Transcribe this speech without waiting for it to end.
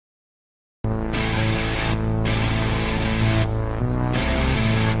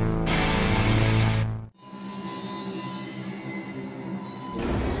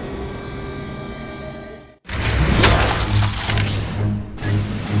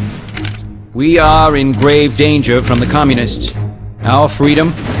We are in grave danger from the communists. Our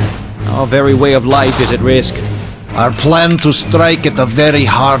freedom, our very way of life is at risk. Our plan to strike at the very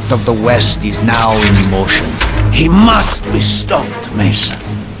heart of the West is now in motion. He must be stopped, Mason.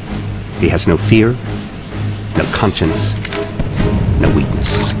 He has no fear, no conscience, no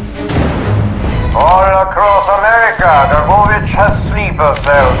weakness. All across America, Dragovich has sleeper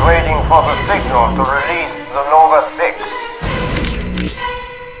cells waiting for the signal to release the Nova 6.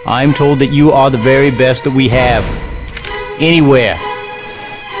 I'm told that you are the very best that we have. Anywhere.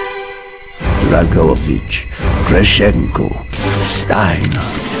 Dragovich, Kreshenko, Steiner.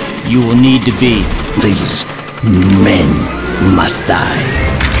 You will need to be. These men must die.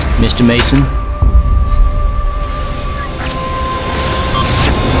 Mr. Mason?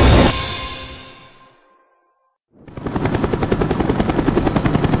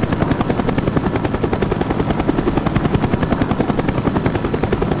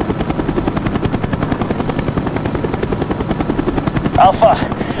 Alpha,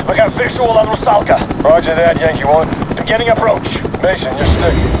 we got visual on Rusalka. Roger that, Yankee 1. Beginning approach. Mason, you're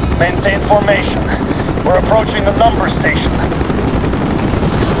still. Maintain formation. We're approaching the number station.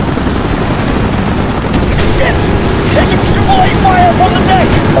 Shit! Taking triple A fire from the deck!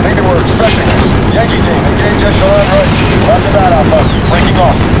 I think they were expecting us. Yankee team, engage echelon right. Roger that, Alpha. Breaking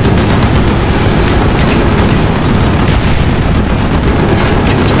off.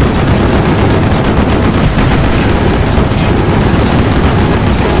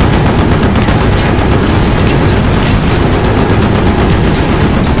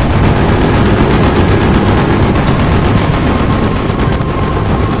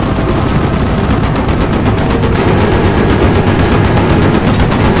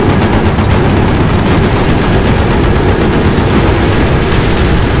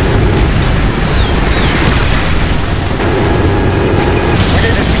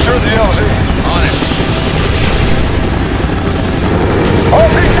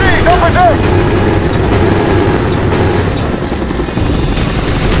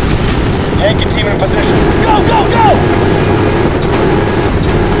 Yankee team in position. Go, go, go!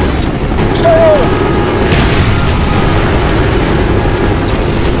 Stay on!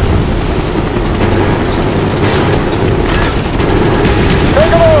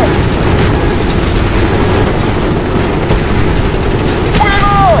 Take them on! Put it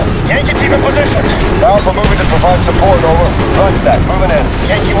on! Yankee team in position. Alpha moving to provide support, over. Roger that, moving in.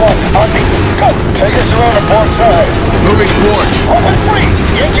 Yankee 1, on me. Go! Take us around the port side. Moving forward. Open free!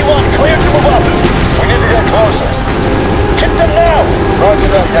 Yankee 1, clear to move up. We need to get closer. Hit them now! Roger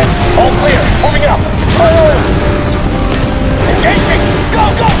that, Yankee. All clear, moving up. Fire! Engaging! Go,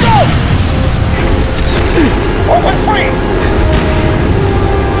 go, go! Open free!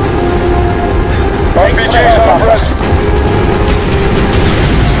 RPG's on press.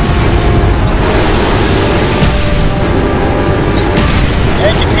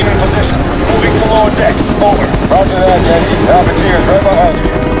 Yankee team in position. Moving to lower deck. Over. Roger that, Yankee. Alpha right behind you.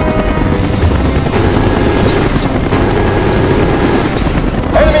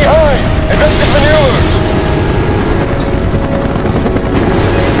 Enemy high! Investing maneuvers!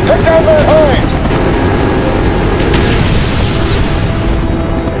 Take down that high!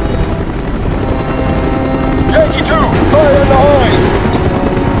 Yankee 2, fire on the high!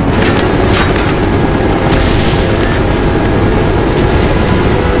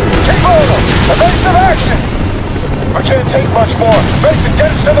 Keep on them! Evasive action! We can't take much more. Mason,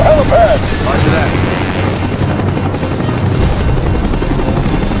 get us to the helipad! Roger that.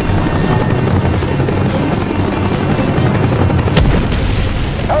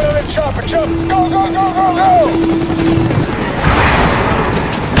 Chopper, jump! Go, go, go, go, go!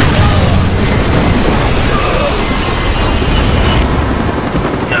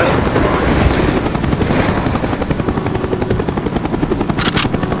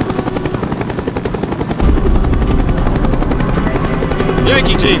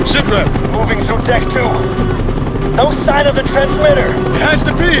 Yankee team, sit rep. Moving through deck 2. No sign of the transmitter. It has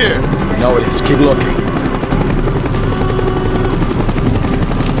to be here. No, it is. Keep looking.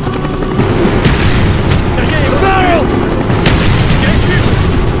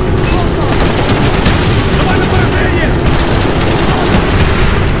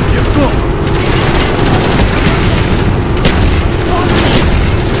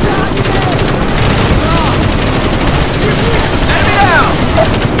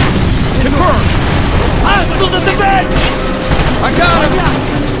 Hostiles at the bed! I got him!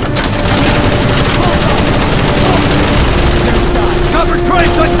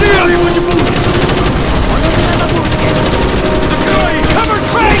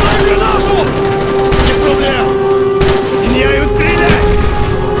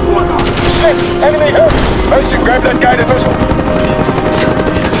 that guided missile.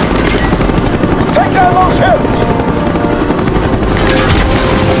 Take down those hills!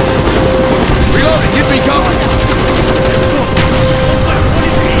 Reloading, give me cover!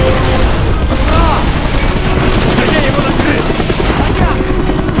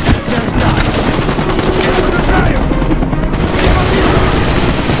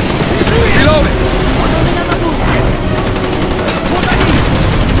 Reloading!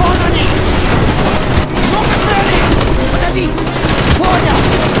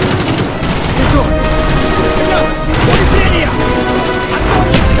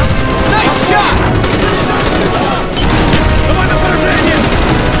 Nice shot!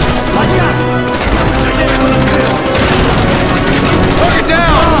 Target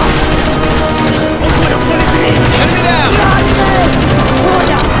down! Enemy down!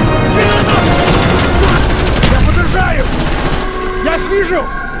 Я подержаю! Я их вижу!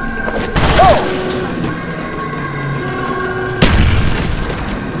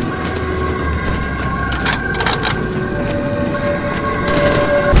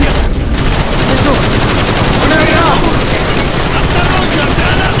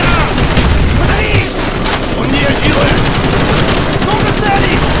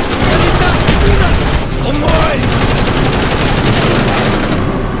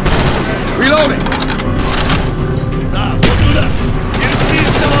 Reloading!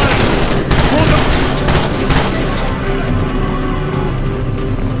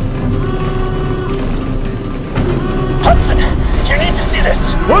 Hudson, you need to see this.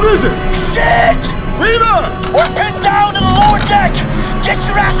 What is it? Shit! Beaver! We're pinned down to the lower deck! Get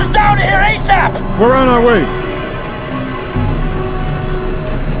your asses down to here ASAP! We're on our way.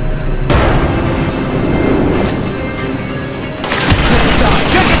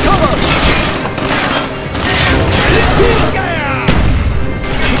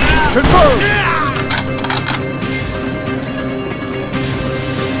 Confirmed!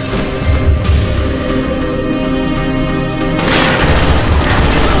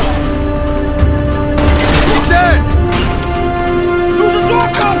 He's dead! Нужен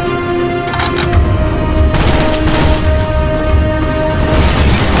доктор!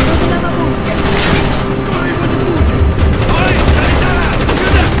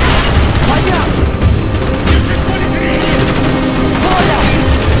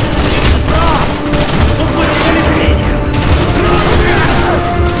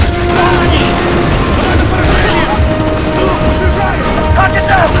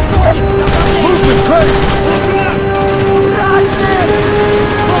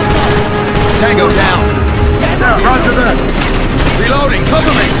 Tango down. Yeah, roger that. Reloading,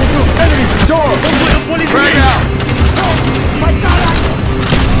 cover me. Enemy, door. Drag out.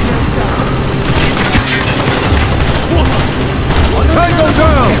 Tango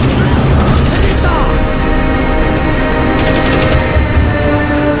down.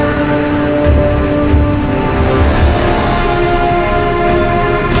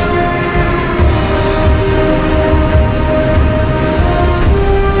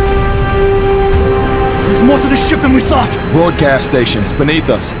 There's more to this ship than we thought! Broadcast station, it's beneath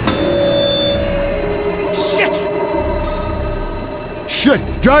us. Shit! Shit,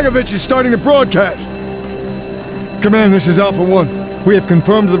 Dragovich is starting to broadcast. Command, this is Alpha 1. We have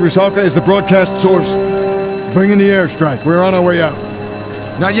confirmed that Rusalka is the broadcast source. Bring in the airstrike, we're on our way out.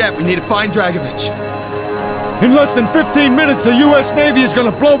 Not yet, we need to find Dragovich. In less than 15 minutes, the US Navy is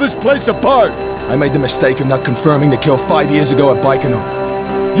gonna blow this place apart. I made the mistake of not confirming the kill 5 years ago at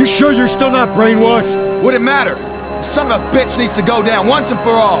Baikonur. You sure you're still not brainwashed? Wouldn't matter. The son of a bitch needs to go down once and for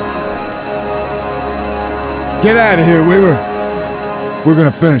all. Get out of here, Weaver. We're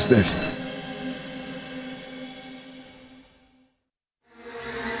gonna finish this.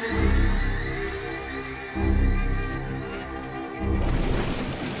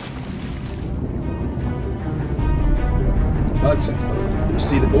 Hudson, you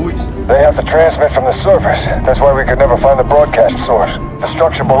see the buoys? They have to transmit from the surface. That's why we could never find the broadcast source. The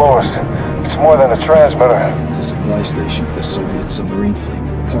structure below us. It's more than a transmitter. It's a supply station for the Soviet submarine fleet.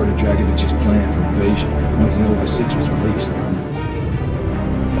 Part of Dragovich's plan for invasion. Once Nova 6 was released.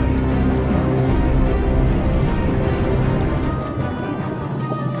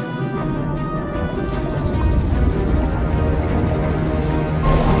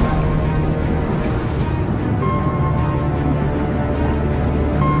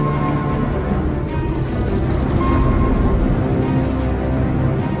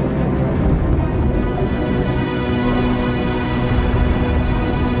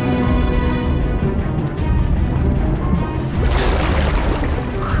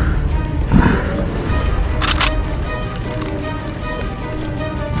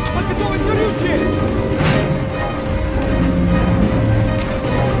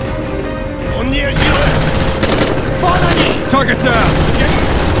 Target down!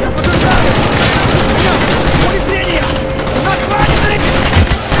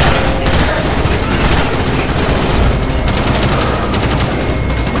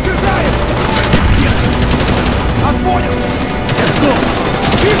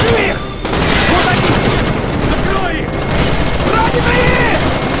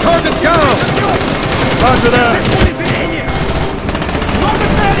 Target down! Roger that!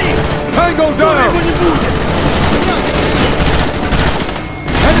 Tango down!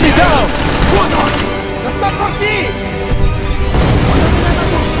 Enemy down!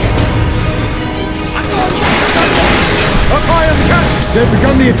 Up high on the cat! They've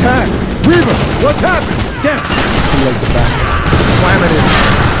begun the attack! Reaver, what's happened? Damn! Too late to back. Slam it in.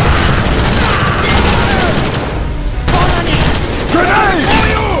 Grenade!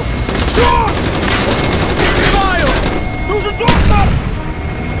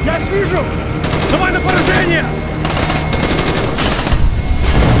 Я их вижу! Давай на поражение!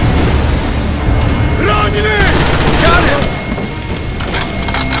 Раненый! Got it!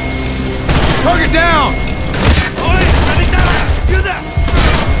 Target down! Ой, санитара! Сюда!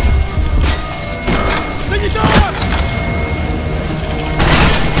 Санитар!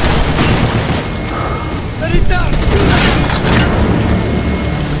 Санитар!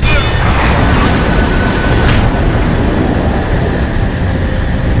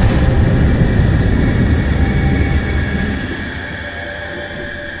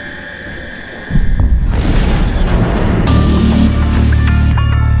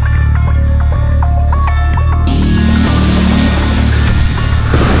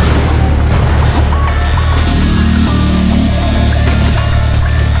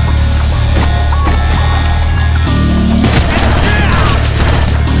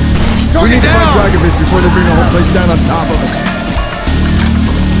 We need to find Dragovich before they bring the whole place down on top of us.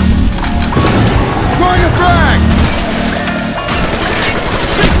 Throwing a frag!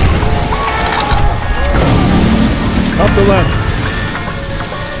 Up the left.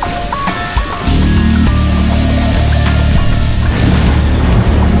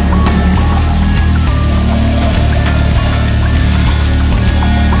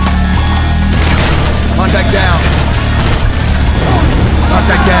 Contact down.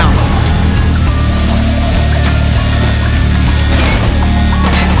 Contact down.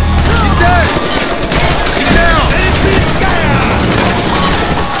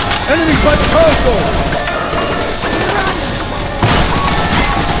 Enemy by the console!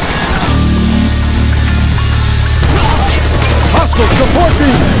 Hostile, support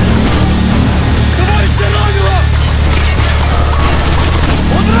me! Товарищи ранило!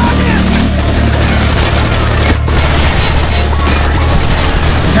 Он ранен!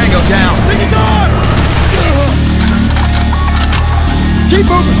 Tango down! Санитар! Keep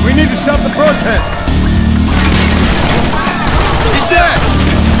moving! We need to stop the broadcast! He's dead!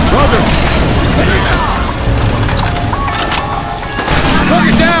 Brother!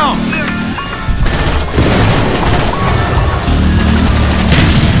 Target down!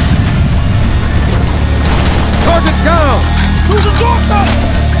 Target down! Who's the doctor?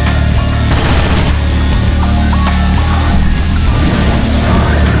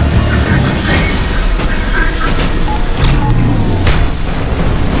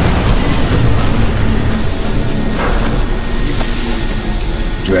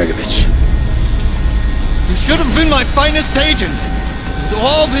 Dragovich. You should have been my finest agent. It would have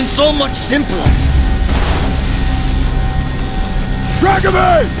all been so much simpler.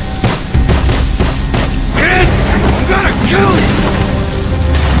 Dragovich! Yes! I'm gonna kill you!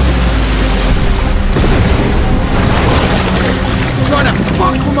 Trying to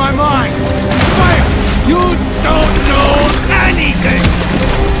fuck with my mind! Fire! You don't know anything!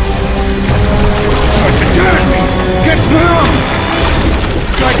 Trying to turn me! Gets me wrong!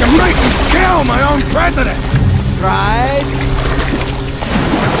 Trying to make me kill my own president! Right?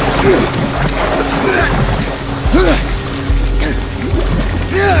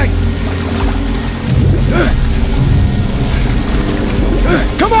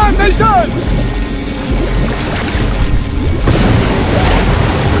 Come on, Mason!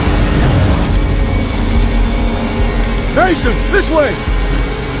 Mason, this way!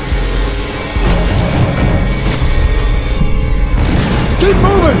 Keep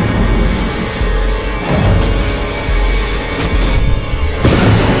moving!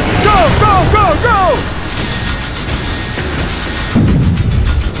 Go, go, go, go!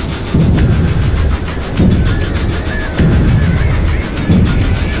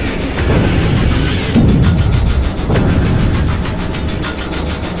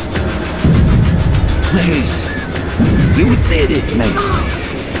 Mason, you did it, Mason.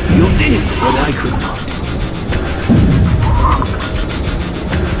 You did what I could not.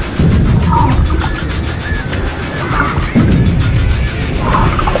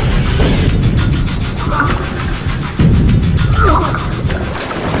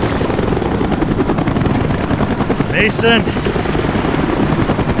 Mason!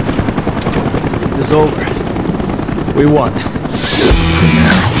 It is over. We won. For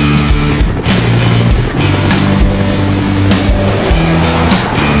now.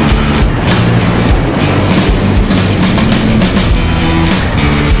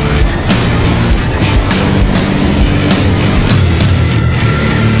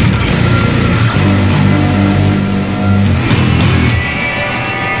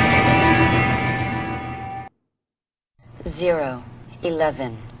 0,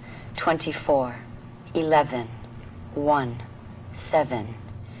 11, 24, 11, 1, 7,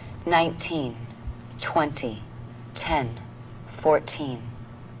 19, 20, 10, 14,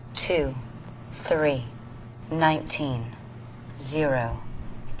 2, 3, 19, 0,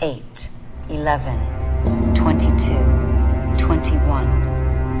 8, 11, 22,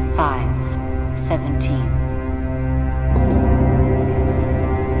 21, 5, 17,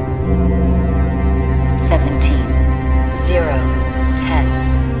 17, 0, 10,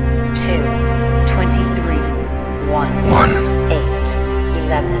 2, 23, 1, 8,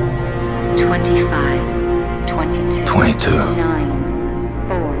 11, 25, 22, 9,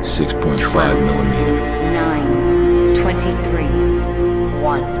 4, 6.5 millimeter. 9, 23,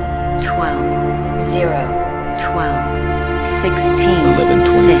 1, 12, 0, 12, 16, 11,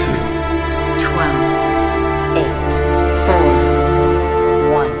 22. 6, 12, 8, 4,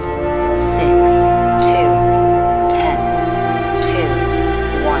 1, 6, 2, 10, 2,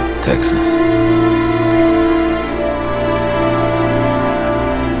 1. Texas.